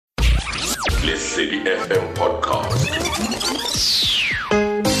Lesedi FM podcast.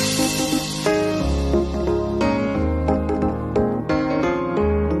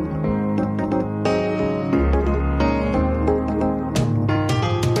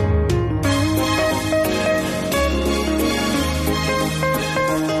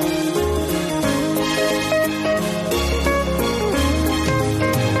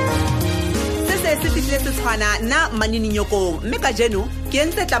 Na manini nyokong mme ka jeno ke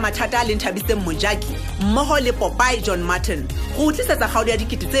entse tla mathata le Nthabise Monyaka mmoho le Popeye John Martin go tlisetsa kgaolo ya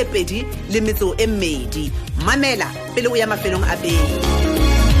dikete tse pedi le metso e mmedi. Mamela pele o ya mafelong a beng.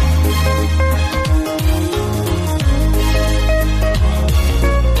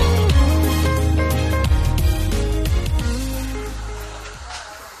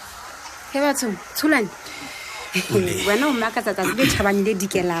 He batho thulane wena o makatsa tsa le thabang le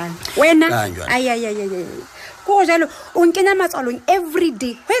dikelang wena ay go jalo o nkenya matswalong every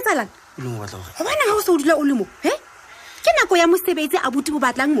day ho etsalang bona ha o se o dula o le mo ke nako ya mosebetsi a buti bo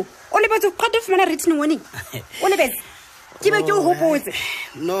batlang mo o lebetse go khate fumana written warning o lebetse ke be ke o hopotse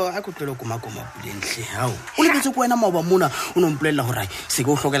no a go tlelo komakoma pulenhle hao o lebetse ko wena maoba mona o no mpolella hore se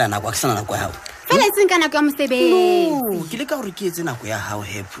go hlokela nako a ke sana nako ya hao fela e seng nako ya mosebetsi ke le ka gore ke etse nako ya hao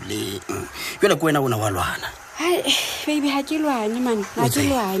hepule jwale ko wena bona wa lwana baby ha ke lwane man ha ke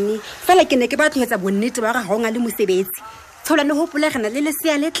lwane fela ke ne ke batlohetsa bonnete ba ga ha o nga le mosebetsi thola le hopola gana le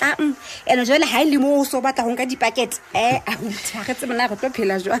lesea le tlang ene jwale ha ile mo o so batla go nka dipacket a utha ge tsena go tlo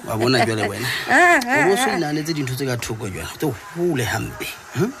phela jwa wa bona jwale wena o so inanetse dintho tse ka thoko jwale to hule hambe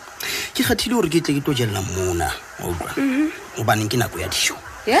ke khathile hore ke tle ke tlo jella mona o utlwa o baneng ke nako ya disho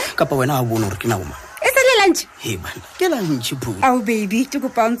kapa wena ha bona hore ke nako ma lunch he bana ke lunch phu baby ke go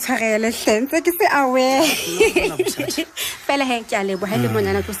pa ntshagele hlentse ke se awe fela he ke a lebo ha le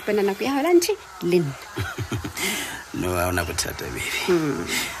monyana go spenda nako ya lunch le no a ona bothata baby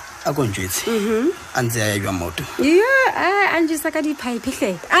a go njwetse antse ya jwa moto a njisa ka di pipe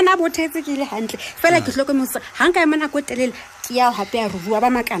hle ana bothetse ke le hantle fela ke hlokomisa hanga ya mana go telele ke ya hape ya rua ba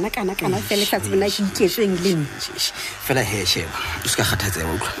makana fela sa tsena ke iketsweng le fela he sheba o ska kgathatsa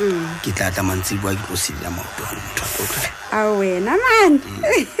wa utlwa ke tla tla mantsi bua ke go sila moto a wena man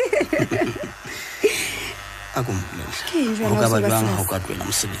a go mpulela o ka ba jwang ha o ka tloela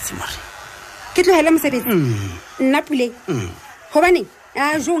mosebetsi mare ke tlohela mosebetsi nna pule hobane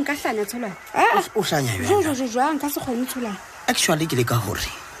a jo nka hlanya tsholwana o hlanya jo nka se kgone tsholwana actually ke le ka hore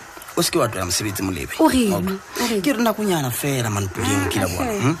o se ke wa tloela mosebetsi molebe ke re nakonyana fela manpuleng ke la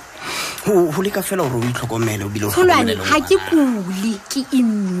bona ho le ka fela hore o itlhokomele o bile o tsholwana ha ke kuli ke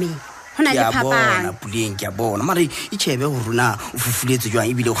imme hona le phapang na puleng ke a bona mare e tshebe ho runa o fufuletse jwang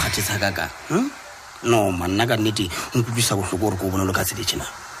e bile o khathetsa kaka no man nna ka nnete o nkutlwisa go hloko gore go bona lo ka tsele tshena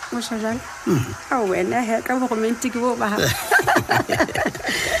mo shajal a wena he ka bo romantic bo ba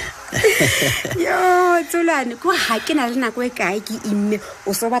yo tsolane ko ha ke na le nako e kae ke imme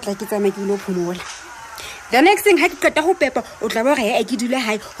o so batla ke tsama ke lo phomola the next thing ha ke qeta ho pepa o tla bo re ke dule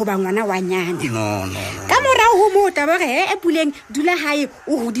hae ho ba ngwana wa nyane no ka morao ho mo tla bo re e puleng dule hae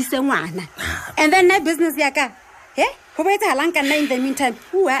o hodise ngwana and then na business ya ka ho ba etsa halang ka nna in the meantime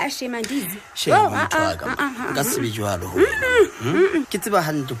a shema ndizi ka sebe jwalo ho ke tseba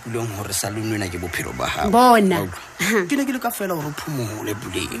hantle puleng hore salone na ke bophelo ba hao bona ke ne ke le ka fela hore phumole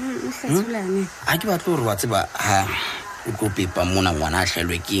puleng tsulane a ke batla hore wa tseba ha o go pepa mona ngwana a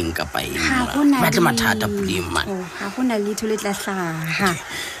hlelwe ke eng kapa eng batle mathata puleng man ha hona letho le tla hlaha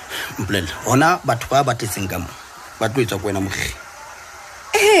mplela hona batho ba batletseng ka mo ba tlo etsa ko wena mogge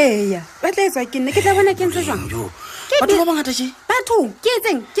ba tla etsa ke nne ke tla bona ke ntse jwang batho ba bangata tje batho ke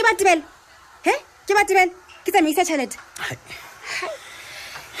etseng ke batibele ke batibele ke tsamaisa tšhelete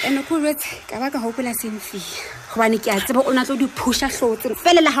ene go retse ka ba ka hopola senfi gobane ke a tseba o na tlo di phusha hlotse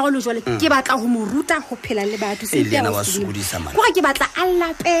fela la ha go le jole ke batla go mo ruta go phela le batho se ke wa sukudisa man go ke batla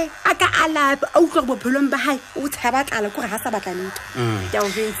alape aka alape o utlwa bophelong ba hae o tshaba tlala go ha sa batla letho ya o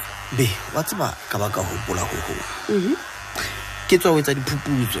vetsa be wa tseba ka ba ka hopola ho ke tswa o etsa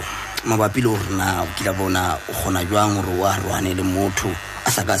diphuputso mabapi le hore na o kila bona o gona jwang hore wa rwane le motho a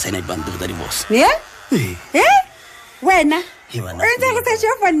sa ka sign dipampiri tsa divorce wena o ntse go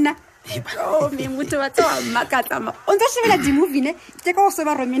tsaya fonna me motho wa tswa makatlama o ntse shebela di movie ne ke ka o se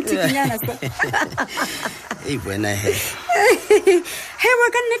ba romantic nyana so wena he wa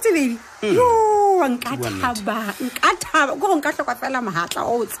ka nnete baby yo nka thaba go nka hlokwa fela mahatla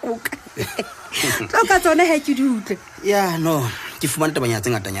o tsoka tsoka tsone he ke di utlwe no ke fumana tabanya tse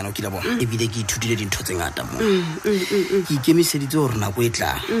ngatanyana o kila bona e bile ke ithutile dintho tse ngata mo ke ikemiseditse hore nako e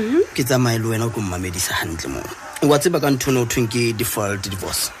tlang ke tsamaile wena o tlo mmamedisa hantle mo wa tseba ka ntho no thweng ke default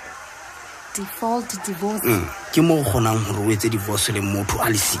divorce default divorce ke mo kgonang hore o etse divorce le motho a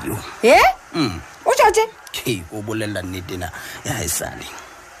le sio o tjotse ke o bolella nnete na ya haesale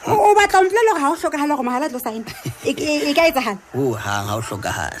o batla mplela gore ha o hlokahala gore mahala tlo sign e ka etsahala ha o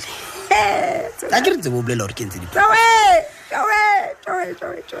hlokahale a ke re tse bo bolela gore ke ntse di Joe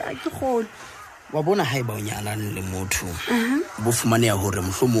ke khona wa bona ha eba o nyalanang le motho bo fumaneha hore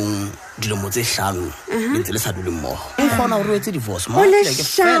mohlomong dilemo tse 5 ntse le sa dule mmogo o kgona hore o etse divorce mo ke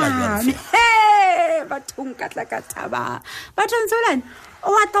fela jwale bathong ka tla ka taba bathong tsolane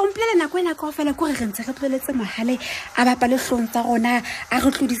o wa tomplela na kwena ka fela go re ntse re tloletse mahale a bapa le hlong tsa rona a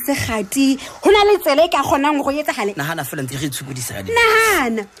re tlodise gati hona le tsele ka kgonang go etsa gale nahana fela ntse re itshukudisa ga di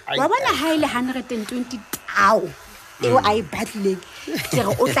nahana wa bona ha ile 120 tao eo a e batlileng ke re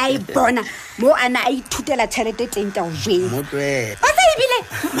o tla e bona mo ana a ithutela tšhelete teng tao jeng motlwe ba tsa ebile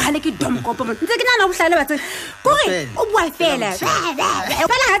mahale ke domkopo ntse ke nana o bohlale batse kore o bua fela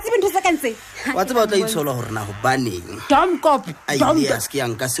bala ha tsebe ntho tsa kantse wa tseba o tla itshola hore na go baneng domkopo ideas ke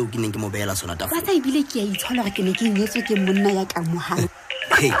yang ka seo ke neng ke mo beela sona ba tafola tsa ebile ke a itshola gore ke ne ke nyetswe ke monna ya ka mohale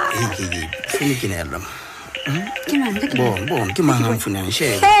fone ke nela ke mang bon ke mang ang funang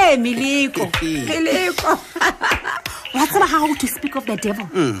she Miliko what's about how to speak of the devil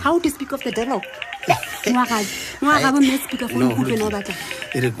how to speak of the devil no aga bo me speak of no batla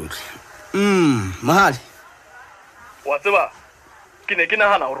ere good mahali wa tseba ke ne ke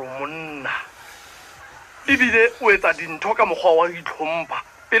nagana gore monna ebile o etsa dintho ka mokgwa wa itlhompha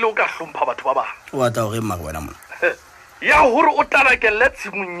pele o ka hlompha batho ba bang wa tla gore maka wena mona ya hore o tarakelle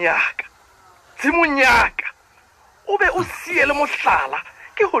tshimong yaka o be o siele mohlala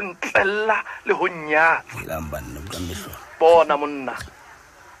ke ho ntlella le ho nyatsa ilambanna bukamehlo bona monna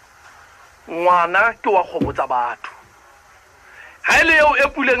ngwana ke wa khobotsa batho ha ile eo e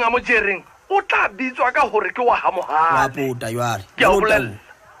puleng a mo jereng o tla bitswa ka hore ke wa ha mohale wa pota jwale ke a bolela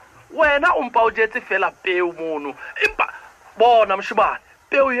wena o mpa o jetse fela peo mono empa bona moshibane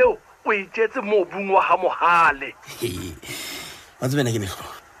peo eo o e jetse mobung wa ha mohale wa tsena ke mehlo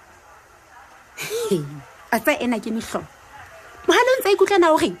a tsa ena ke mehlo mohale ntse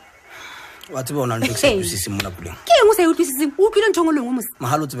ikutlana o reng wa tseba ona ntse se se mona puleng ke eng o sa utlwisiseng o utlwile ntho ngolong mo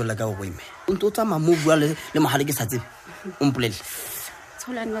mahalo tsebela ka go ime o ntse o tsa mamobu le mahale ke sa tsebe o mpolele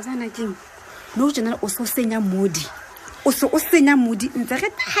tsholane wa tsana keng no general o so senya modi o senya modi ntse re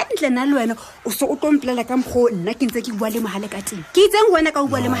hantle na le wena o so o tlomplela ka mgo nna ke ntse ke bua le mahale ka teng ke itseng wena ka o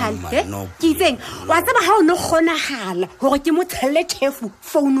bua le mahale ke itseng wa tseba ha o no kgona hala hore ke mo tshelle chefu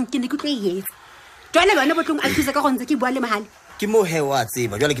phone ke ne ke tlo e etsa jwale bana botlong a thusa ka go ntse ke bua le mahale ke mo he wa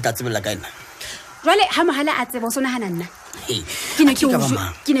tseba jwale ke tla tsebella ka ena jwale ha mahale a tseba o sona hana nna ke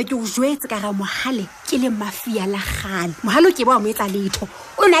ne ke o jwetse ka ra mohale ke le mafia la gale mohale ke ba mo etsa letho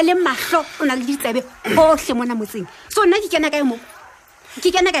o na le mahlo o na le ditsebe bohle mona motseng so nna ke kena kae mo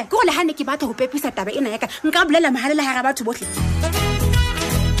ke kena kae go le hane ke batho go pepisa taba ena ya ka nka bolela mahale la hara batho bohle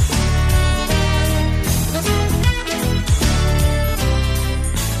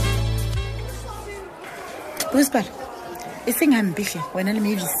Principal, e seng hampihle wena le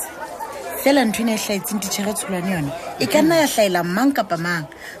Mavis. Fela ntwe ne hlaitseng ditšhere tsholwane yone. E ka nna ya hlaela mang kapa mang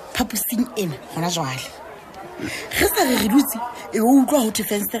phapusing ena hona jwale. Re sa re dutse e o utlwa ho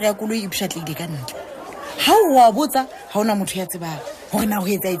fenster ya koloi e pshatlile ka ntle. Ha o wa botsa ha ona motho ya tsebang hore na ho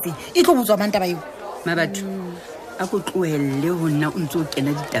etsaetseng e tlo botswa mang taba eo. Mabatho a go tlohelle ho nna o ntse o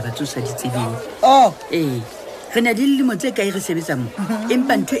kena ditaba tso sa di tsebeng. Re na di lemo tse kae re sebetsa mo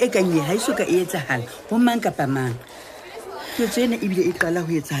empa ntho e kang ye ha iso ka e etsahala ho mang kapa mang ke tsena ebile e qala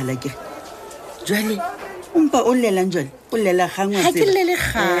ho etsahala ke jwale umpa o lelang jwale o lela gangwa ha ke lele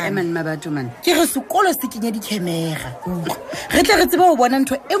ga man mabatho man ke re sekolo se kenya dikemera re tla re tseba ho bona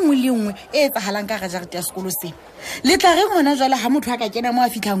ntho e nngwe le nngwe e etsahalang ka ga jarete ya sekolo se le tla re ngwana jwale ha motho a ka kena mo a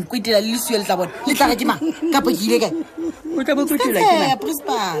fitlang kwetela le lesio le tla bona le tla re ke mang kapa ke ile kae o tla bokotela ke mang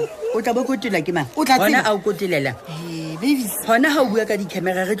principal o tla bokotela ke mang O tla tseba. hona a o kotelela Babies hona ha o bua ka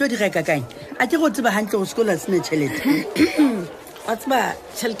dikemera re tlo di reka kae a ke go tseba hantle go sekolo se ne tšhelete wa tseba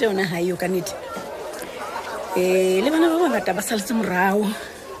tšhelete yona ha eo ka nnete le bana ba bangata ba saletse morao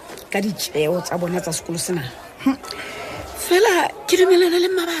ka ditšeo tsa bona tsa sekolo sena fela ke dumelana le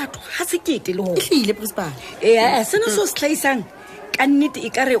mabatho ga sekete le go ile principal seno se o se tlhaisang ka nnete e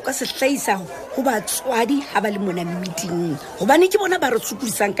ka re o ka se tlhaisa go batswadi ga ba le mona meeting gobane ke bona ba re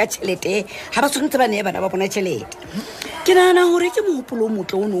sokodisang ka tšhelete ga ba tshwanetse ba neye bana ba bona tšhelete ke nagana gore ke mogopolo o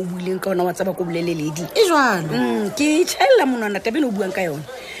motle o ne o buileng ka ona wa tsaba ko boleleledi e jwalo ke tšhaelela monwana tabele o buang ka yone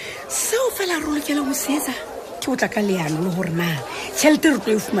seo fela re lokela go seetsa ke o tla ka leano le gore na tšhelete re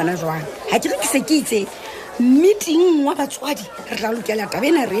tlo e fumana jwang ga ke re ke se ke itse meeting wa batswadi re tla lokela taba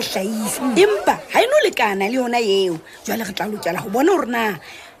ena re e hlaise empa ga e no lekana le yona eo jwale re tla lokela go bona gore na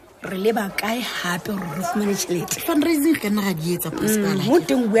re leba kae gape gore re fumane tšhelete fundraising ka nna ga di etsa principal mo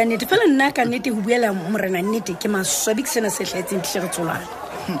teng bua nnete fela nna ka nnete go buela morena nnete ke maswabi ke sena se tlhaetseng ditlhe re tsolane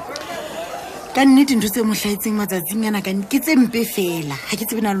ka nnete ntho tse mo tlhaetseng matsatsing yana ke tse mpe fela ga ke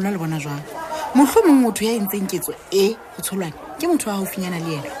tsebe na lona le bona jwang mohlomong motho ya entseng ketso go tsholwane ke motho wa gaufinyana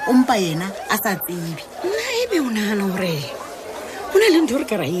le yena o mpa yena a sa tsebe nna ebe o nagana gore go na le ntho re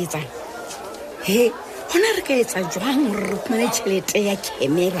ka ra etsang he gona re ka etsa jwang gore re fumane tšhelete ya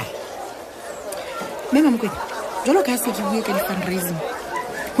camera mme mamokwedi jalo ka se ke bue ka di-fundraising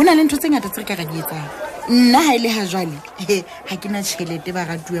go na le ntho tse ngata tse re ka ra di etsang nna ga e le ga jwale ga ke na tšhelete ba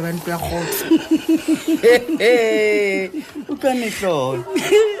ratuwe ba ntlo ya kgotso o ka metlholo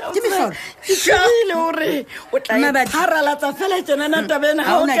ke metlholo šile gore o tlatharalatsa fela tsenana tabena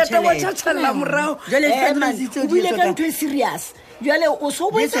ga o keta wa tšhatšhalela morago o buile ka ntho e serious jale o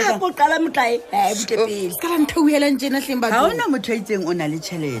so boetsa gape o qala motlae butlepele ka ra ntho o elang tjena tleng ga ona motho a itseng o na le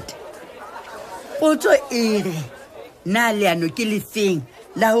tšhelete potso ere na leano ke lefeng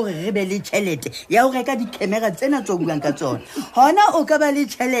la gore re be le tšhelete ya go reka dicamera tsena tso buang ka tsona gona o ka ba le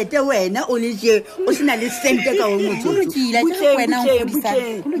tšhelete wena o le je o sena le sente ka o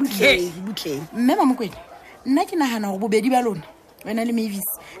mme mamokwedi nna ke nagana gore bobedi ba lona wena le Mavis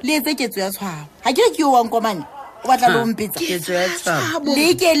le etse ketso ya tshwabo ga ke re ke yo wang komane o batla le ompetsa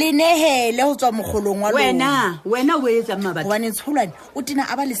le ke le nehele go tswa mogolong wa wena o etsa mabatho gobane tsholwane o tena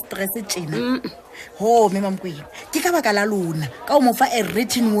a ba le stress tjena ho mme mamokwedi ke ka baka la lona ka o mo fa a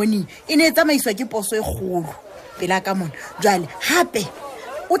written warning e ne e tsamaiswa ke poso e kgolo pela ka mona jwale gape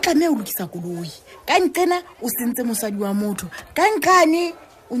o tlame o lokisa koloi ka nqena o sentse mosadi wa motho ka nqane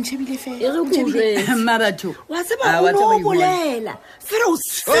o ntšhebile fela mabatho wa tseba o no bolela fela o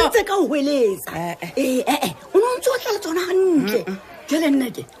sentse ka o hweletsa o no ntse o tla le tsona gantle jale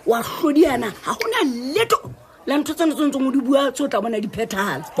nnake wa hlodiana ga gona leto la ntho tsone tse ntseng o di bua tse o tla bona di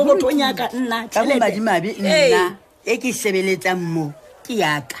phethagala pokothong yaka nna madimabe nna e ke sebeletsang mo ke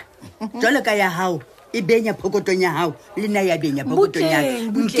yaka jalo ka ya gago e benya phokotong ya gago le nna ya benya phokotong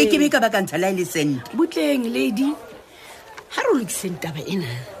yaka nke ke be ka bakantsha la e le sente butleng lady ga re o lokiseng taba ena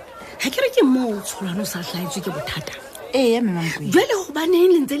ga ke re ke mo tsholwane o sa tlhaetswe ke bothata jale go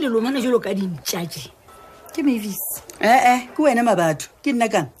baneng le ntse le lomana jalo ka dintšaje ke Mavis ke wena mabatho ke nna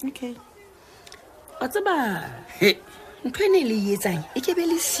kang wa tseba ntho ene e le etsang e ke be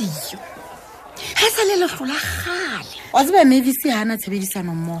le siyo ga sa le leglola gale wa tseba Mavis ga ana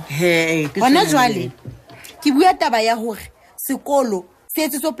tshebedisano mmogo gona jwale ke bua taba ya gore sekolo se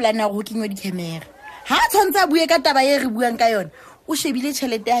etsetswe polane ya go kenywa dicamera ha tshwantse a bue ka taba e re buang ka yona o shebile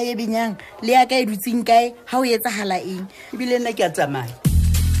tšhelete ya e benyang le ya ka e dutseng kae ha o etsagala eng ebile nna ke a tsamaya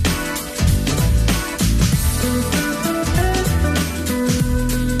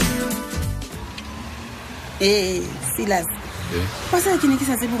Silas wa sa ke ne ke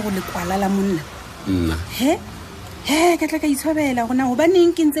sa tsebe go le kwala la monna nna ka tla ka itshobela gona go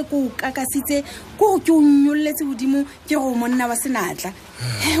baneng ke ntse ko kakasitse ko ke o nyolletse godimo ke go monna wa senatla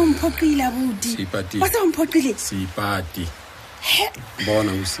o mphoqile abudi wa sa mphoqile seipati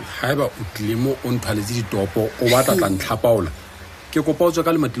bona usi haeba o tlile mo o nthwaletse ditopo o batla tla ntlhapaola ke kopa o tswa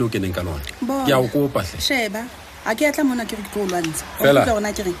ka le matlile o keneng ka lona ke a o kopa hle sheba a ke atla mona ke re tlo lwantsha o tla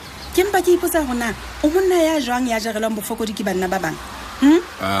gona ke re ke mpa ke ipotsa gona o monna ya jwang ya jarelang bofokodi ke banna ba bang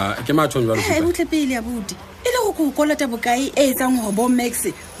ke mathong jwalo e butle pele abudi e le go go kolota bokae e etsang gore bo Max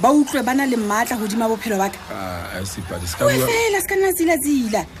ba utlwe bana le matla godima bophelo ba ka seipati fela se ka nna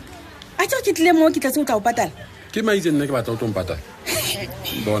tsila a ke tlile mo ke tla se o tla o patala ke maitse nna ke batla o tlo mpatala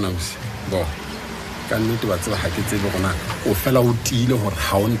bona usi bona ka nnete ba tseba ga ke tsebe gona o fela o tiile gore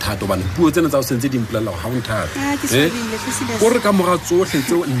ga o nthata obane puo tsena tsa o sentse di mpolelela gore ga o nthata gore ka moga tsotlhe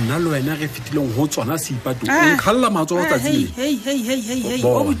tseo nna le wena re fetileng go tsona seipati o nkgalela matso go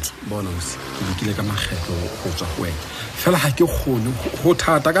tsatsibona osi ke lekile ka makgetlo go tswa go wena fela ga ke kgone go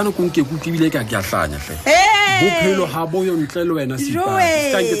thata ka nako nke kutlebile ka ke a tlanya tle bophelo ga boyo ntle le wena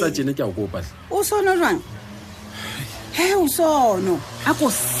seipati ka nke tsa tjene ke a o kopa o sono jwang o sono a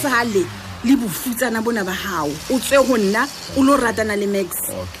ko sale le bofutsana bona ba hao o tswe go nna o lo ratana le Max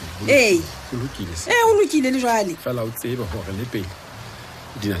o lokile le jwale fela o tsebe gore le pele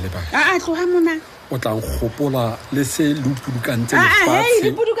di na le ba tloga mona o tla nkgopola le se le pudukantse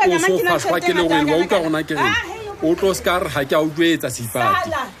lefatshe o so fashwa ke le wena wa utlwa gona ke reng o tlo ska re ga ke a o jwetsa seipati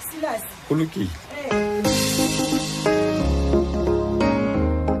go lokile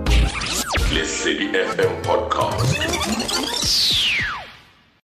Lesedi FM podcast